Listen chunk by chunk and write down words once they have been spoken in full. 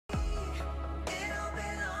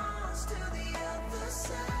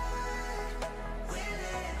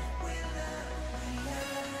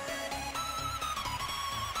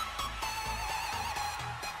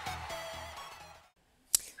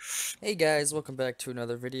Hey guys, welcome back to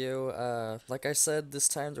another video. Like I said, this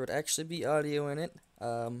time there would actually be audio in it.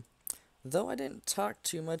 Though I didn't talk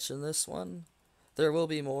too much in this one, there will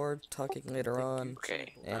be more talking later Thank you. on,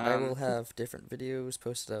 Okay. and I will have different videos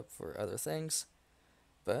posted up for other things.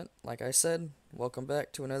 But, like I said, welcome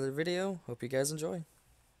back to another video. Hope you guys enjoy.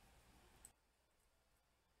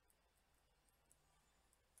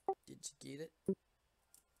 Did you get it?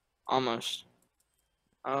 Almost.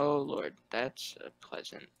 Oh Lord, that's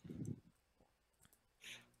pleasant.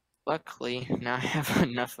 Luckily, now I have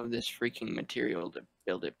enough of this freaking material to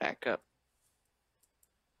build it back up.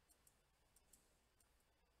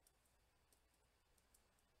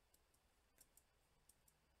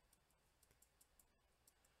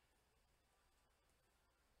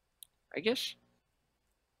 I guess.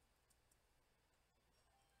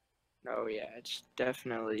 Oh yeah, it's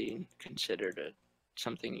definitely considered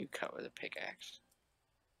something you cut with a pickaxe.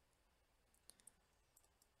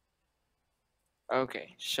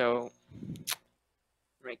 Okay, so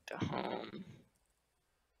make the home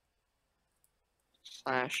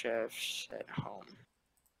 /f set home.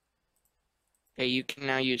 Okay, you can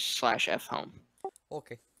now use /f home.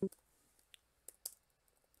 Okay.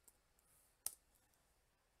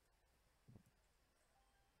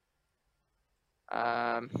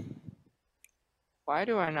 Why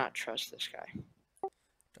do I not trust this guy?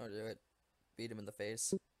 Don't do it. Beat him in the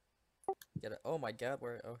face. Get it. Oh my god,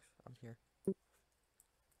 where? Oh, I'm here.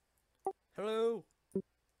 Hello!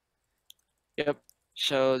 Yep.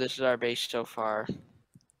 So this is our base so far.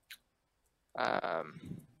 Um,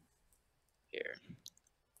 Here.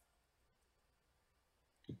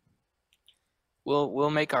 We'll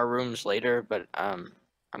make our rooms later, but I'm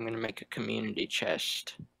gonna make a community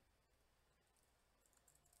chest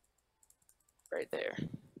right there.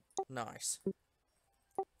 Nice.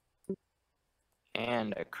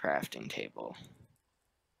 And a crafting table.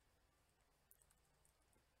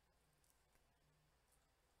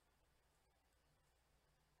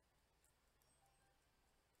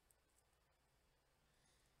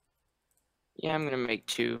 Yeah, I'm gonna make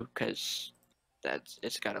two because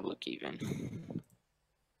it's gotta look even.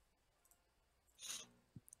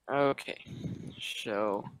 Okay,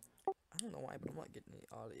 so I don't know why, but I'm not getting any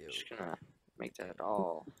audio. just gonna make that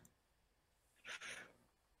all.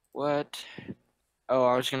 What? Oh,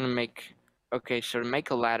 I was gonna make. Okay, so to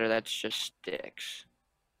make a ladder, that's just sticks.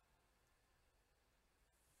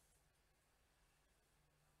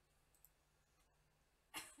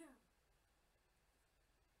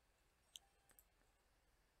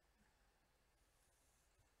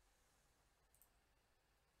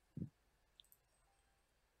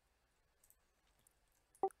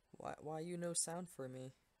 Why you no sound for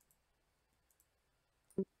me?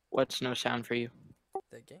 What's no sound for you?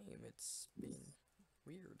 The game, it's being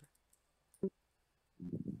weird.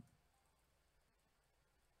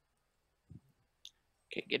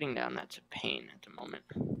 Okay, getting down that's a pain at the moment.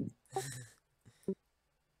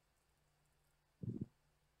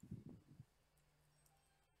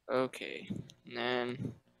 Okay, and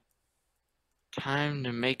then time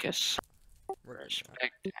to make a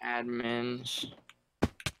respect admins.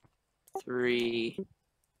 3.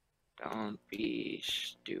 Don't be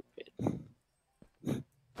stupid.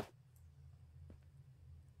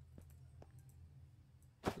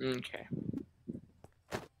 Okay.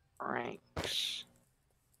 Ranks.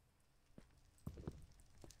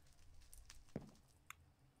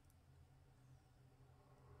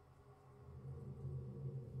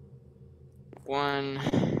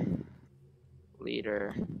 One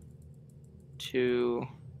leader. 2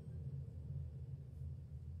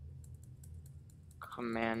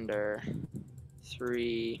 commander.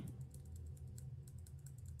 3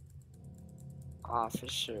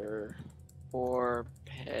 officer. 4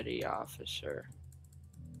 petty officer.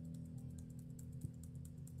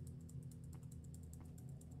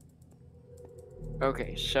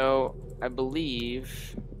 Okay, so I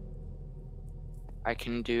believe I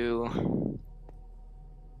can do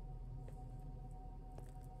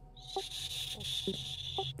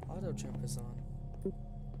Auto jump is on.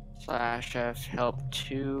 /f help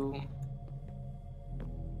 2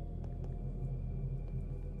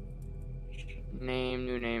 name,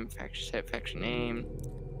 new name, faction name,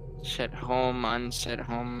 set home, unset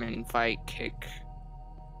home, invite, kick.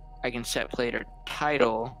 I can set player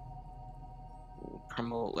title,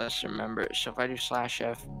 promote lesser members. So if I do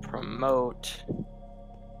 /f promote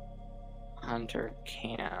Hunter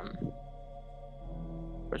Cam,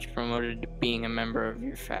 was promoted to being a member of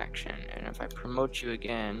your faction. And if I promote you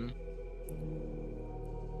again,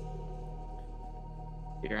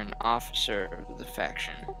 you're an officer of the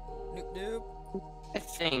faction. Nope, nope. I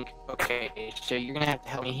think, okay, so you're gonna have to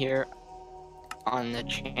help me here on the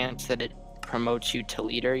chance that it promotes you to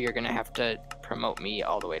leader. You're gonna have to promote me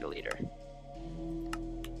all the way to leader.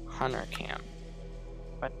 Hunter cam.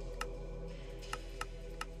 What?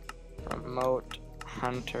 Promote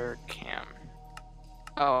Hunter cam.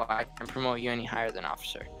 Oh, I can promote you any higher than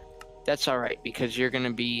officer. That's alright, because you're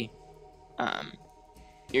gonna be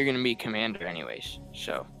commander anyways.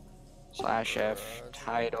 So /F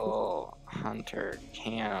title Hunter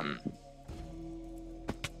cam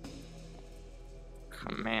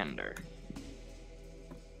commander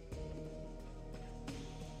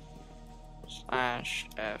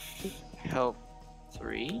 /F help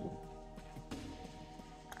 3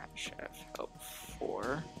 /F help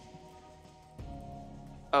 4.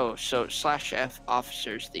 Oh, so /F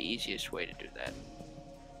officer's the easiest way to do that.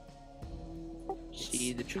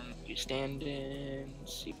 See the term you stand in.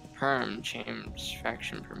 See perm change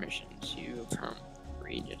faction permissions. You perm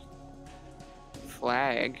region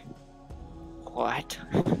flag. What?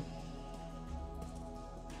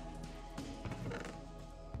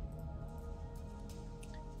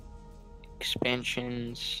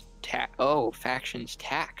 Expansions oh, factions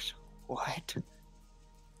tax. What?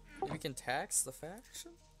 We can tax the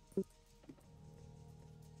faction?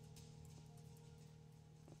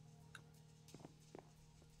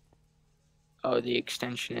 Oh, the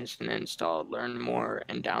extension isn't installed. Learn more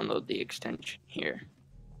and download the extension here.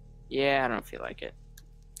 Yeah, I don't feel like it.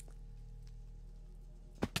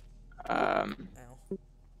 Ow.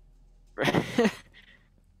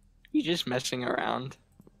 You just messing around.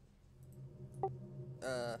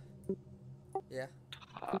 Yeah.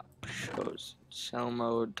 Top shows cell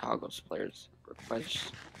mode toggles players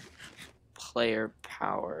request player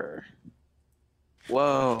power.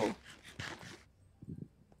 Whoa.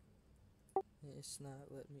 It's not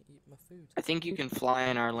letting me eat my food. I think you can fly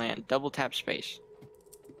in our land. Double tap space.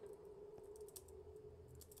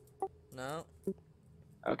 No.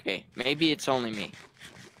 Okay, maybe it's only me.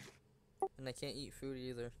 And I can't eat food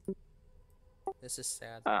either. This is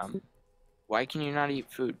sad. Why can you not eat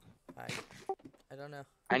food? I don't know.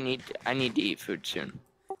 I need to eat food soon.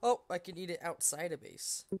 Oh, I can eat it outside a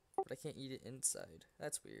base, but I can't eat it inside.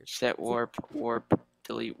 That's weird. Set warp,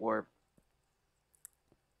 delete warp.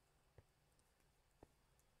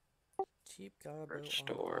 Cheap gobbo.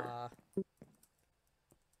 Restore.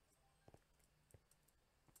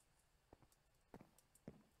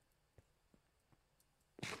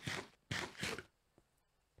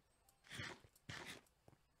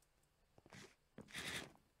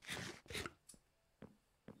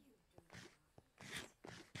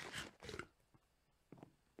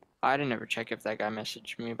 I didn't ever check if that guy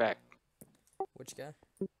messaged me back. Which guy?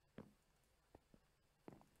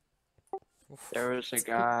 There was a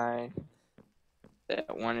guy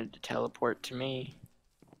that wanted to teleport to me,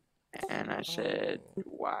 and I said,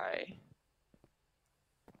 why?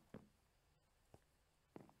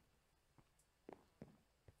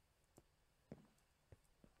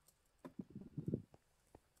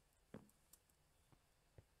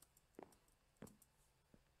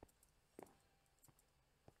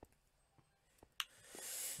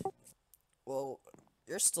 Well,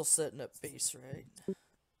 you're still setting up base, right?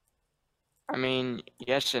 I mean,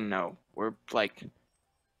 yes and no. We're like,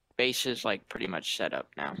 base is like pretty much set up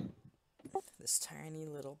now. This tiny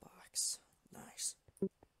little box. Nice.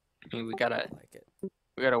 I mean, we I like it.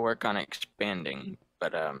 gotta work on expanding,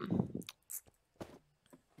 but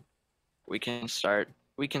we can start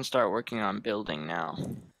working on building now.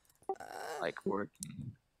 Like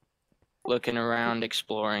looking around,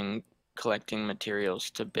 exploring, collecting materials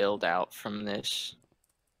to build out from this.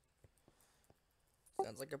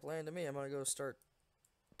 Sounds like a plan to me. I'm gonna go start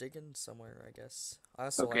digging somewhere, I guess.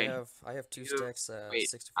 Also, Okay. I have 2 stacks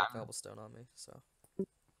 64 cobblestone on me, so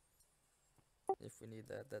if we need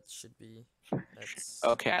that, that should be. That's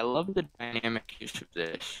okay. I love the dynamic use of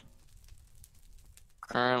this.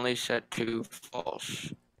 Currently set to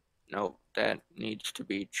false. Nope, that needs to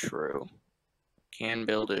be true. Can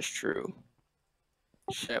build is true.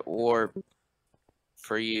 Set warp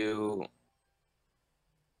for you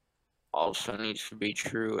also needs to be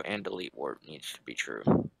true, and delete warp needs to be true.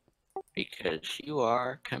 Because you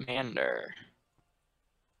are commander.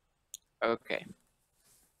 Okay.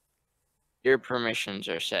 Your permissions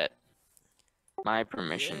are set. My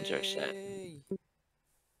permissions are set.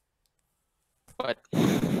 What?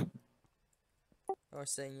 I was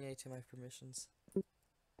saying yay to my permissions.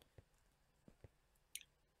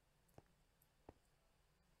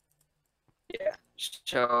 Yeah.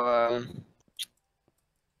 So,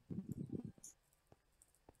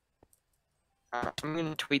 I'm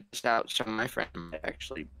gonna tweet this out so my friend might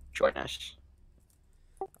actually join us.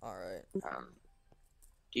 Alright. Do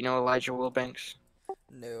you know Elijah Wilbanks?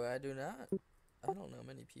 No, I do not. I don't know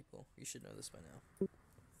many people. You should know this by now.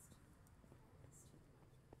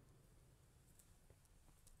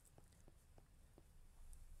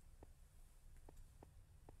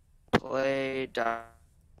 Play dot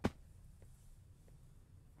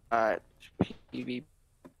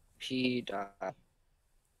pvp dot.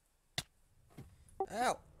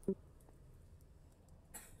 Ow!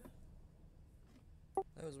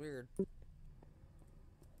 That was weird.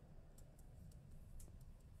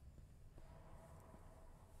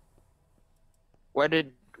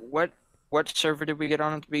 What server did we get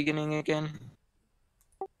on at the beginning again?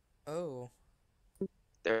 Oh,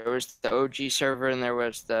 There was the OG server and there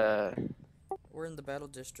was the, we're in the Battle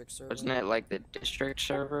District server. wasn't it like the district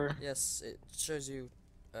server? Yes, it shows you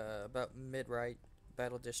about mid-right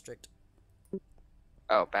Battle District.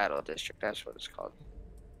 Oh, Battle District, that's what it's called.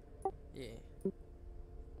 Yeah.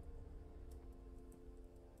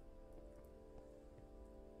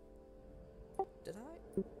 Did I?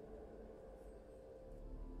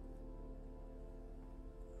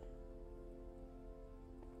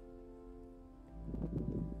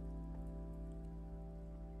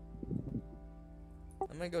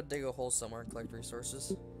 I'm gonna go dig a hole somewhere and collect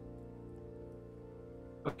resources.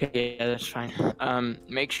 Okay, yeah, that's fine.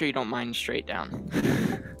 Make sure you don't mine straight down.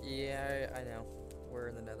 Yeah, I know. We're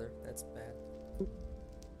in the nether. That's bad.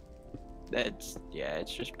 Yeah,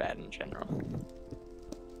 it's just bad in general.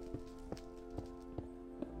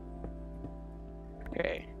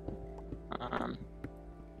 Okay.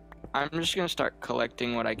 I'm just gonna start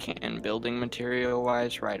collecting what I can building material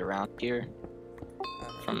wise right around here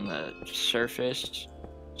from the surface,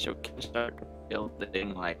 so we can start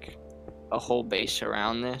building like a whole base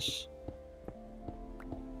around this.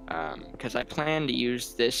 Because I plan to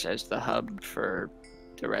use this as the hub for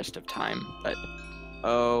the rest of time, but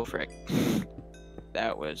oh frick,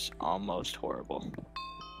 that was almost horrible.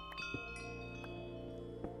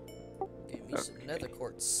 Give me some nether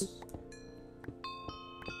quartz.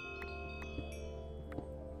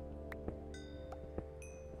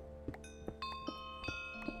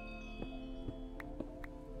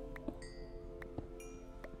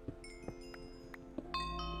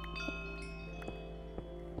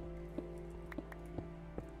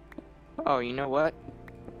 Oh, you know what?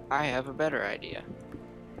 I have a better idea.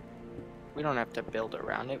 We don't have to build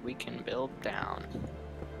around it, we can build down.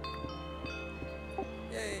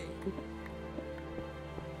 Yay!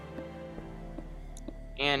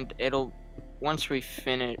 And it'll, once I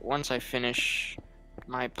finish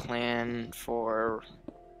my plan for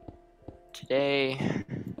today,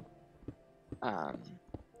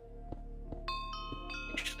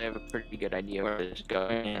 actually I have a pretty good idea where this is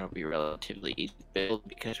going, and it'll be relatively easy to build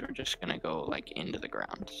because we're just gonna go like into the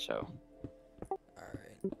ground, so.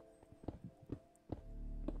 Alright.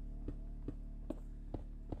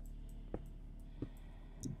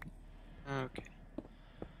 Okay.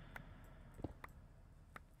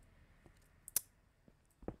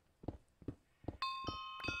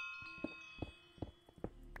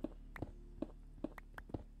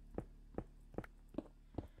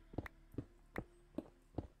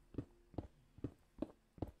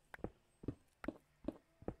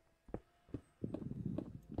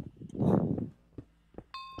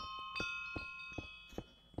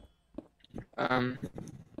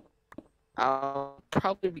 I'll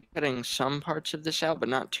probably be cutting some parts of this out, but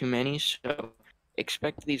not too many, so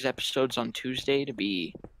expect these episodes on Tuesday to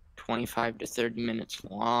be 25 to 30 minutes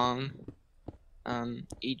long,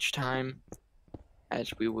 each time,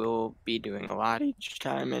 as we will be doing a lot each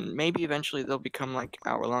time, and maybe eventually they'll become like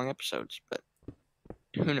hour-long episodes, but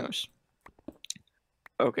who knows.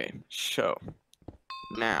 Okay, so,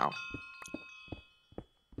 now,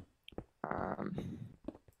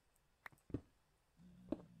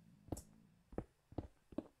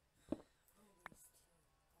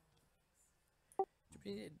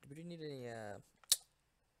 Do we need any,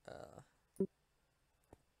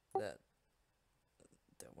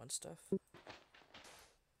 that one stuff?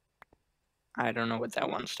 I don't know what that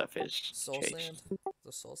one stuff is, Soul Chase. sand?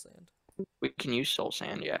 The soul sand? We can use soul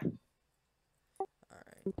sand, yeah.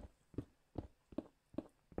 Alright.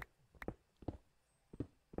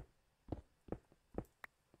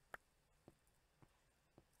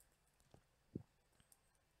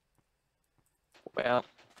 Well,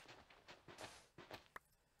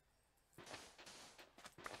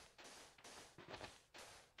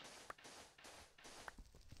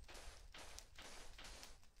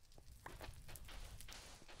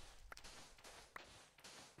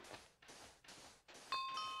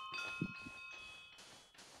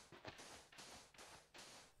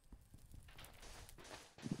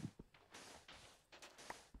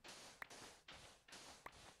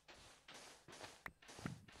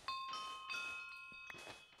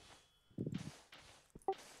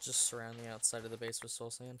 just surround the outside of the base with soul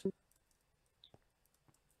sand?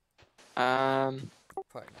 Probably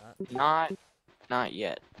not. Not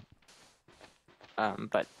yet.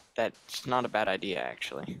 But that's not a bad idea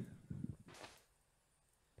actually.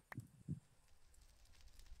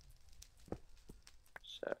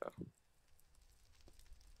 So.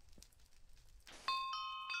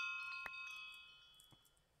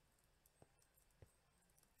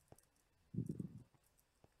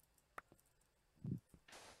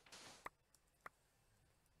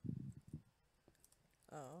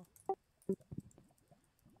 Oh.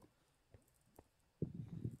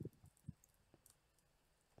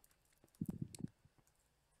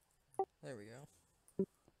 There we go.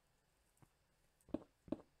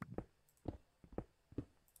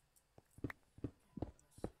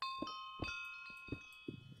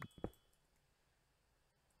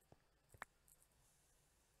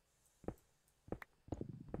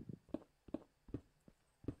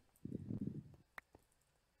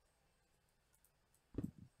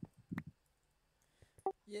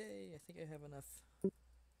 Yay, I think I have enough.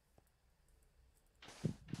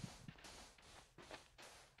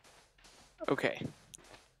 Okay.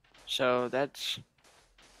 So that's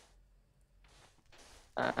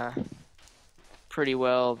pretty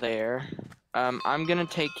well there. I'm gonna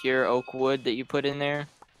take your oak wood that you put in there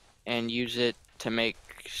and use it to make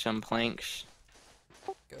some planks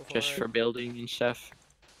Go for just it. for building and stuff.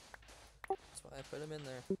 That's why I put them in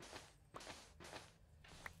there.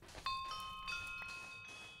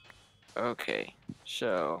 Okay,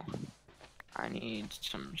 so I need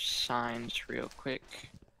some signs real quick.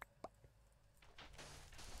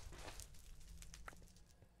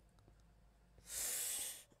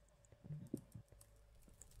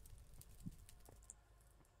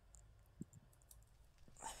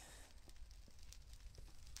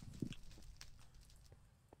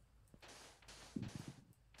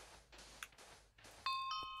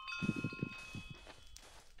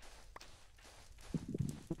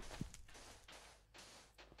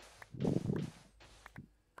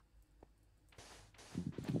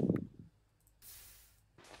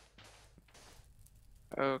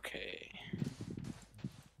 Okay.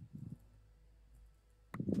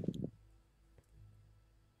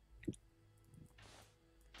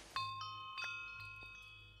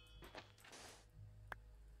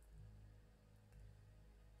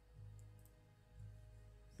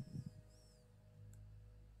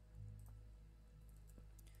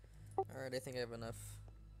 Alright, I think I have enough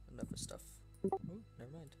of stuff. Ooh,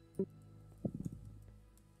 never mind.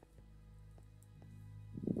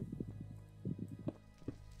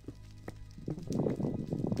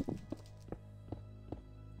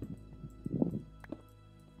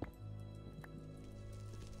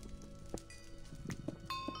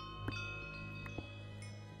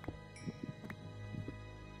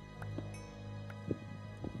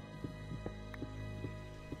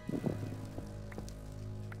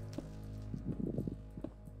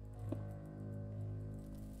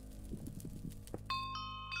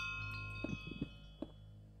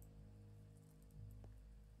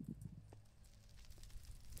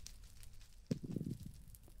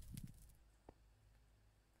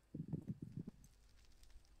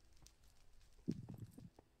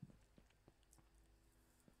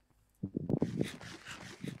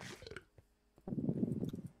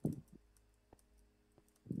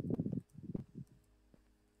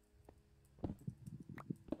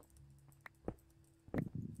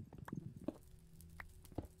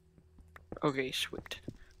 Okay, sweet.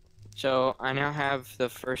 So I now have the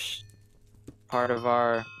first part of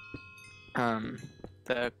our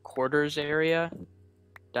the quarters area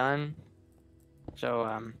done. So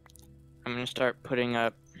I'm gonna start putting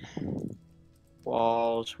up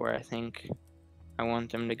walls where I think I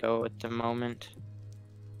want them to go at the moment.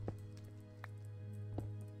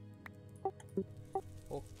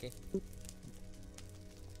 Okay.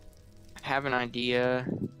 I have an idea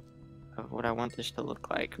of what I want this to look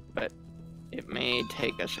like, but it may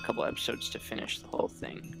take us a couple episodes to finish the whole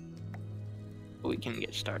thing. But we can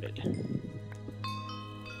get started.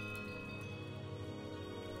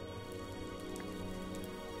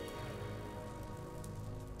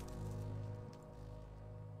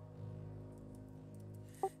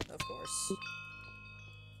 Of course.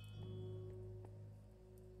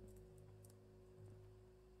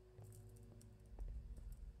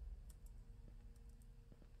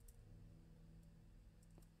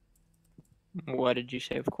 What did you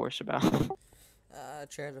say, of course, about? I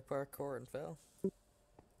tried to parkour and fell.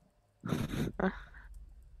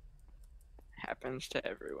 Happens to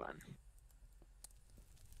everyone.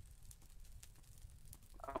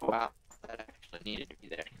 Oh, wow, that actually needed to be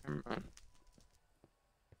there. Never mind.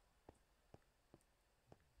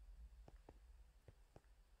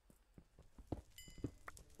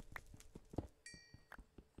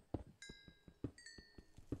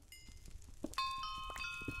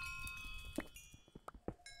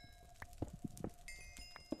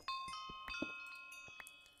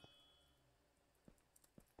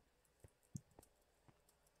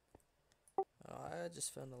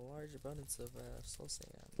 just found a large abundance of soul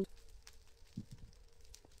sand.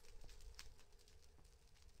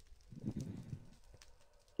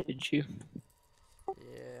 Did you?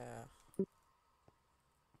 Yeah.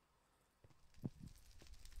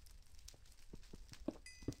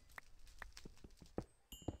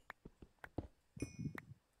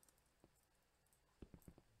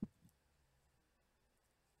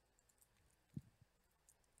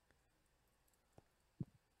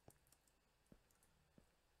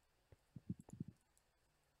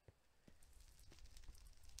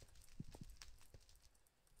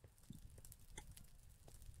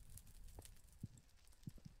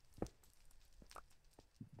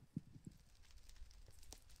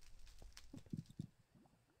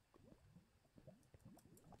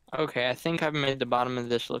 Okay, I think I've made the bottom of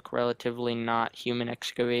this look relatively not human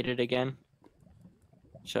excavated again.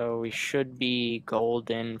 So we should be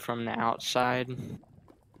golden from the outside,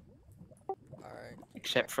 Alright.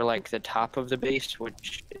 except for like the top of the base,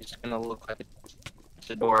 which is gonna look like it's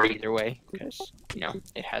a door either way, because, you know,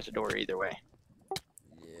 it has a door either way.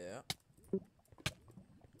 Yeah.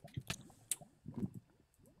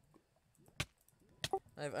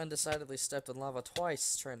 I've undecidedly stepped in lava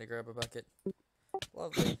twice trying to grab a bucket.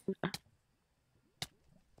 Lovely.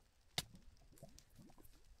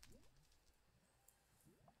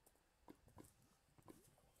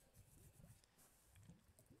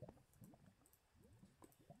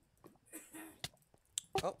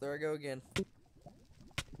 Oh, there I go again.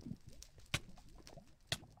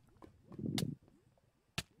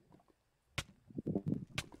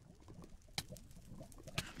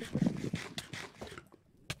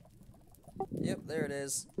 Yep, there it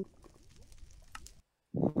is.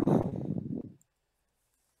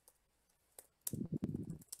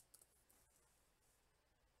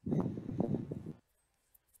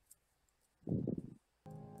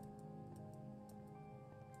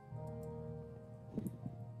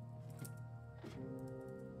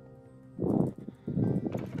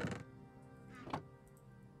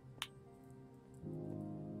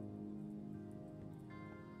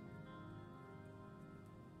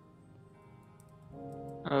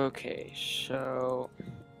 Okay, so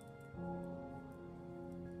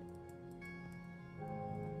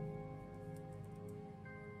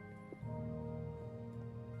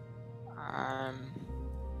I'm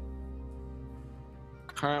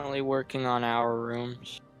currently working on our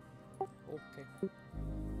rooms. Okay.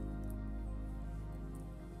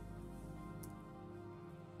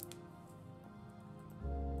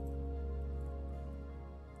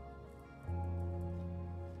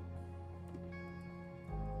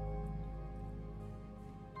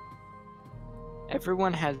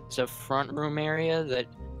 Everyone has a front room area that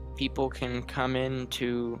people can come in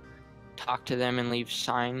to talk to them and leave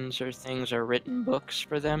signs or things or written books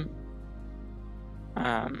for them.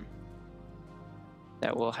 That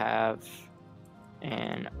will have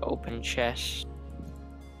an open chest.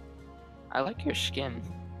 I like your skin.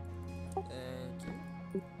 Thank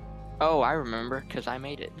you. Oh, I remember, because I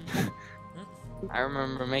made it. Hmm? I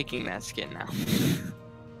remember making that skin now.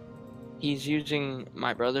 He's using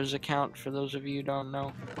my brother's account, for those of you who don't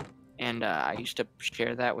know. And I used to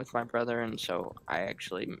share that with my brother, and so I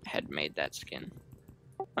actually had made that skin.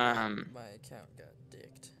 My account got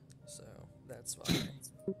dicked, so that's why.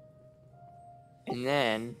 And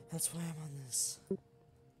then That's why I'm on this.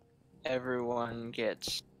 everyone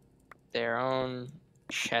gets their own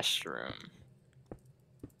chest room.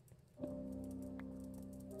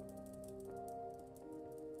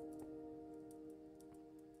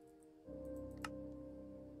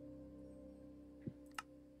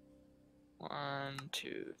 One,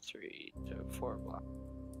 two, three, so 4 blocks.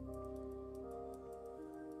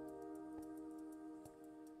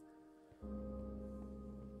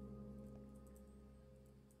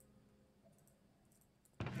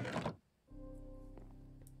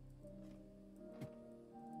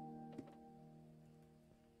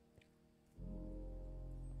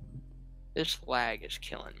 This lag is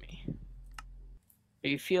killing me. Are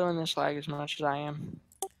you feeling this lag as much as I am?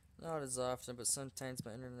 Not as often, but sometimes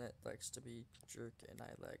my internet likes to be jerk and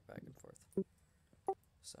I lag back and forth.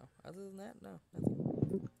 So, other than that, no,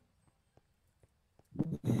 nothing.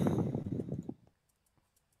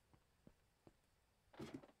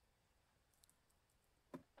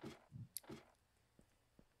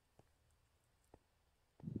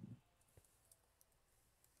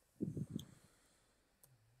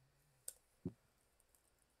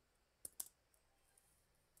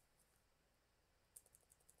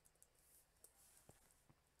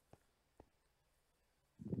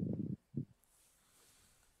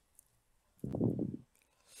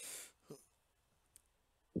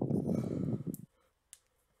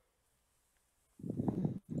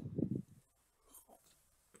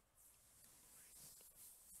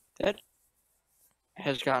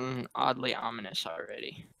 has gotten oddly ominous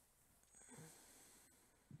already.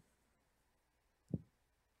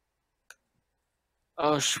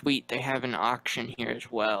 Oh, sweet, they have an auction here as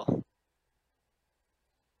well.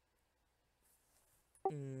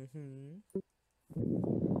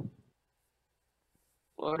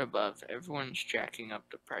 Lord above, everyone's jacking up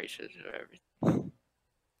the prices of everything.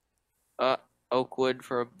 Oakwood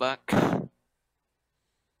for $1.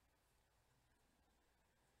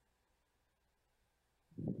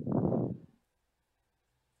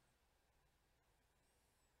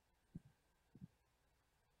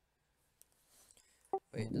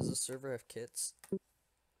 Wait, does the server have kits?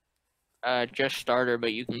 Just starter,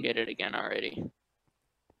 but you can get it again already.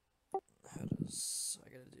 How does I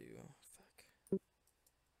gotta do? Fuck.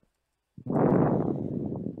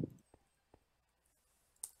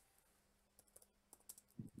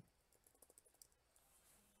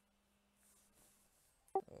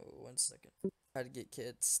 Oh, 1 second. How to get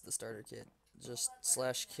kits? The starter kit. Just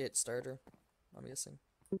 /kit starter. I'm guessing.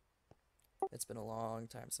 It's been a long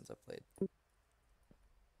time since I played.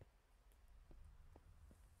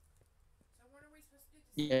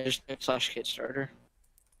 Yeah, just /kit starter.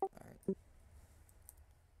 Alright.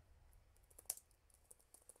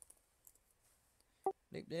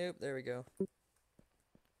 Nope, nope, there we go.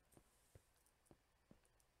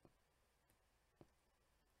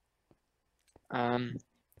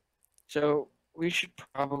 So we should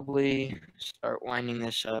probably start winding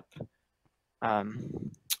this up.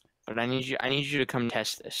 But I need you to come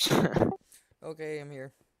test this. Okay, I'm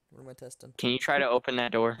here. What am I testing? Can you try to open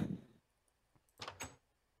that door?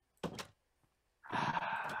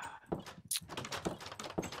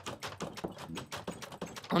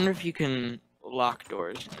 I wonder if you can lock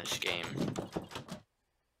doors in this game.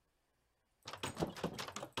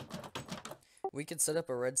 We could set up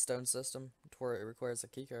a redstone system to where it requires a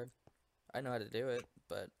keycard. I know how to do it,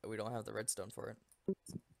 but we don't have the redstone for it.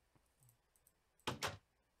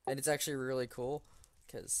 And it's actually really cool,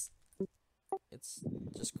 because it's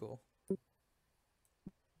just cool.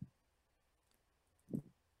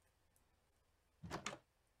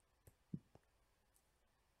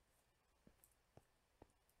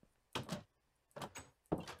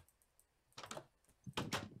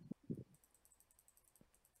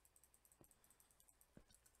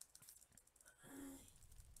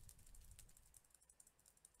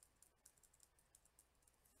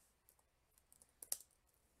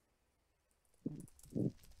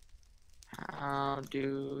 How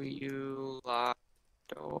do you lock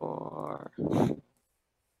door?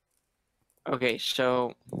 Okay,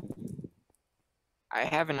 so I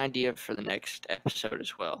have an idea for the next episode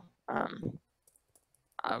as well.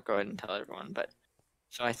 I'll go ahead and tell everyone, but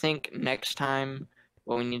so I think next time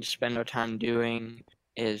what we need to spend our time doing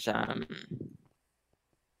is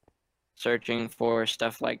searching for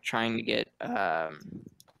stuff like trying to get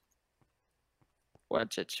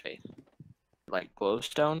what's its face, like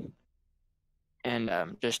glowstone, and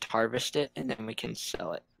just harvest it, and then we can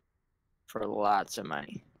sell it for lots of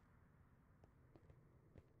money.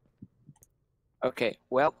 Okay,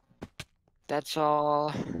 well, that's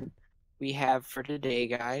all we have for today,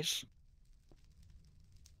 guys.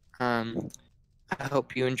 I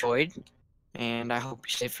hope you enjoyed, and I hope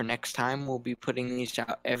you stay for next time. We'll be putting these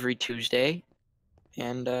out every Tuesday,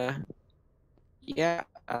 and yeah,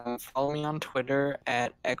 follow me on Twitter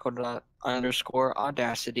at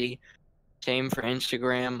EchoedAudacity. Same for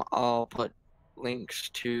Instagram. I'll put links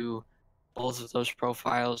to both of those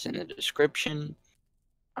profiles in the description.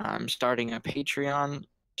 I'm starting a Patreon,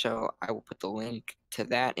 so I will put the link to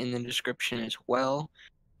that in the description as well.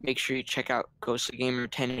 Make sure you check out GhostlyGamer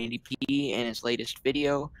 1080p and his latest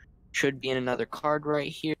video. Should be in another card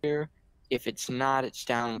right here. If it's not, it's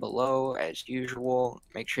down below as usual.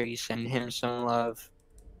 Make sure you send him some love.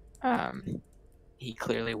 He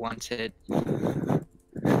clearly wants it.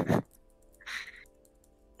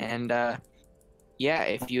 And yeah,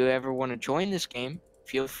 if you ever want to join this game,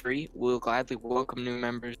 feel free. We'll gladly welcome new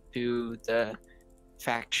members to the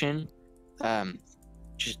faction.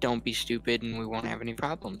 Just don't be stupid and we won't have any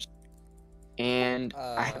problems. And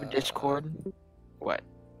I have a Discord. What?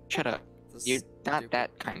 Shut up. You're not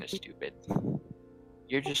that kind of stupid.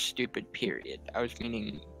 You're just stupid, period. I was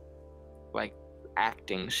meaning, like,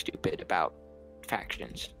 acting stupid about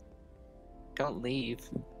factions. Don't leave.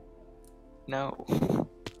 No.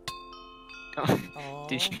 Don't.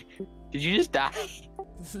 Did you just die?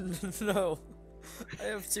 No. I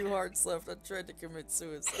have 2 hearts left. I tried to commit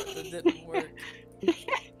suicide. That didn't work.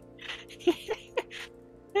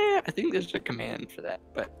 Yeah, I think there's a command for that.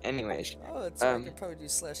 But anyways. Oh, that's right. I could probably do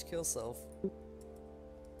 /kill self.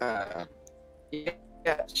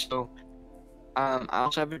 Yeah, so I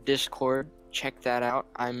also have a Discord. Check that out.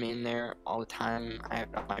 I'm in there all the time. I have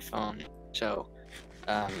it on my phone. So,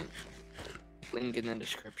 link in the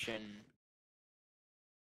description.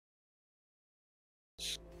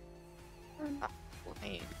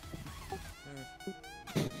 Lame.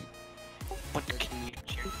 What can you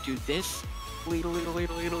do this? Little.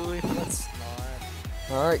 Let's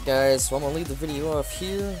not. Alright guys, so I'm gonna leave the video off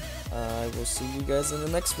here. I will see you guys in the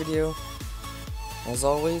next video. As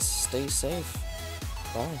always, stay safe.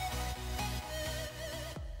 Bye.